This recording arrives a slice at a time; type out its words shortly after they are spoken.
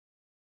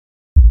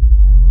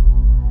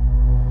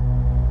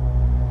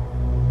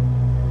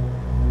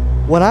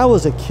When I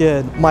was a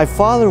kid, my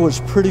father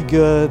was pretty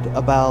good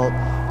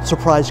about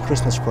surprise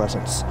Christmas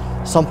presents.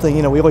 Something,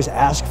 we always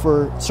ask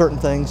for certain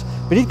things,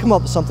 but he'd come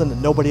up with something that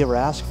nobody ever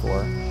asked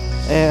for.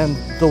 And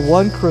the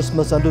one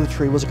Christmas under the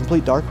tree was a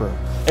complete darkroom.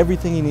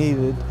 Everything you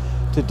needed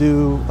to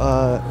do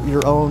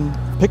your own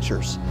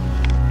pictures.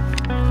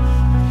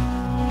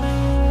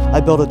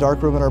 I built a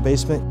darkroom in our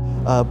basement,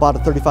 bought a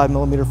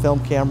 35mm film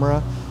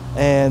camera,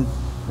 and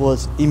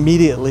was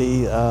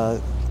immediately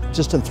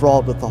just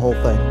enthralled with the whole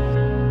thing.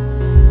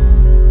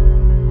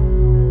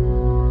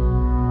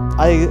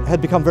 I had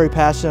become very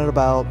passionate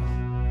about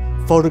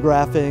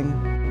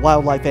photographing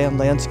wildlife and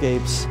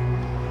landscapes,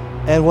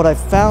 and what I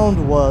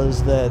found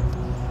was that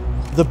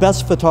the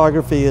best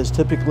photography is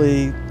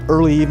typically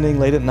early evening,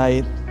 late at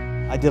night.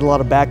 I did a lot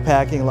of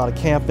backpacking, a lot of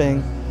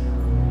camping,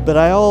 but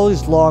I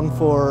always longed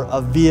for a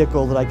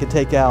vehicle that I could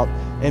take out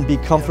and be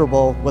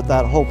comfortable with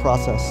that whole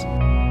process.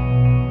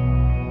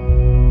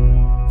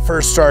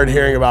 First started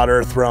hearing about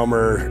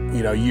EarthRoamer,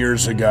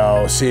 years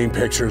ago, seeing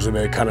pictures of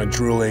it kind of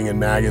drooling in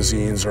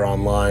magazines or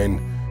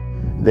online.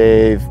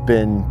 They've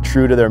been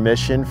true to their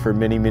mission for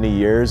many, many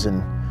years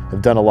and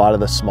have done a lot of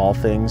the small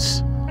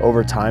things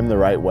over time the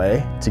right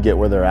way to get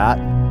where they're at.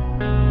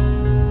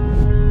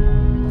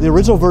 The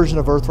original version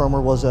of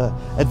EarthRoamer was an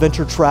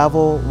adventure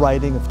travel,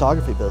 writing, and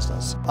photography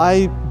business.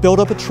 I built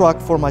up a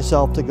truck for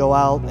myself to go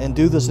out and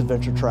do this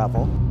adventure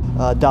travel.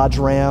 Dodge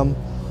Ram,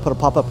 put a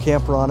pop-up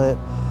camper on it,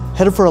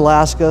 headed for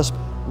Alaska,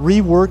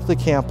 reworked the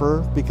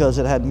camper because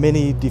it had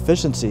many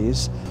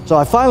deficiencies. So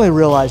I finally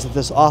realized that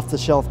this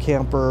off-the-shelf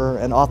camper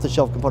and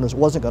off-the-shelf components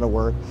wasn't going to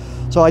work.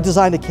 So I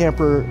designed a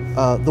camper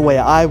the way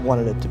I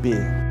wanted it to be.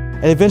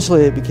 And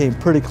eventually it became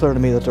pretty clear to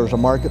me that there was a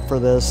market for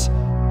this.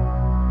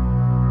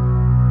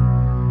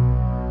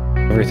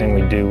 Everything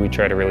we do, we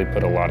try to really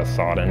put a lot of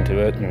thought into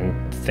it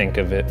and think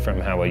of it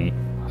from how a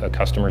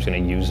customer's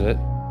going to use it.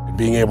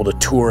 Being able to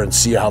tour and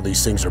see how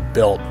these things are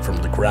built from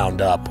the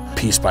ground up,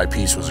 piece by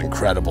piece, was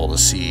incredible to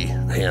see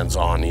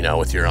hands-on,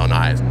 with your own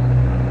eyes.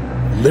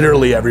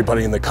 Literally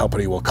everybody in the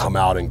company will come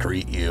out and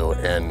greet you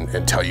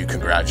and tell you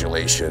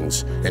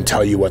congratulations and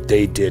tell you what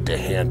they did to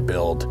hand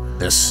build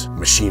this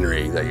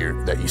machinery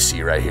that you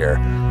see right here.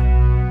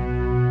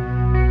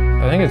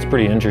 I think it's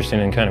pretty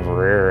interesting and kind of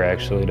rare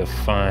actually to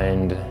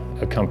find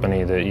a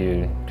company that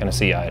you kind of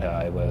see eye to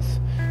eye with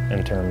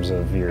in terms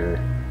of your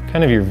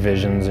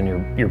visions and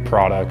your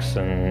products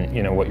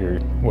and what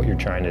you're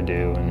trying to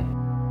do.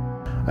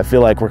 And I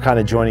feel like we're kind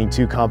of joining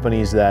two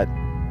companies that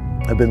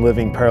have been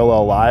living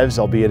parallel lives,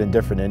 albeit in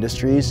different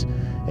industries,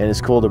 and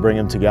it's cool to bring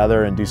them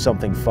together and do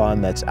something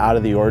fun that's out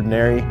of the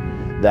ordinary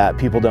that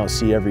people don't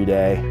see every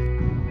day.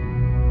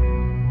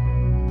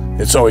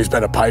 It's always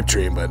been a pipe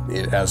dream, but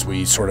as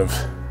we sort of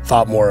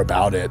thought more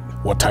about it,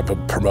 what type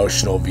of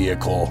promotional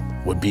vehicle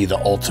would be the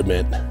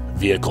ultimate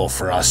vehicle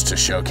for us to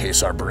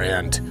showcase our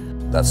brand?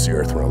 That's the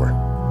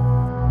EarthRoamer.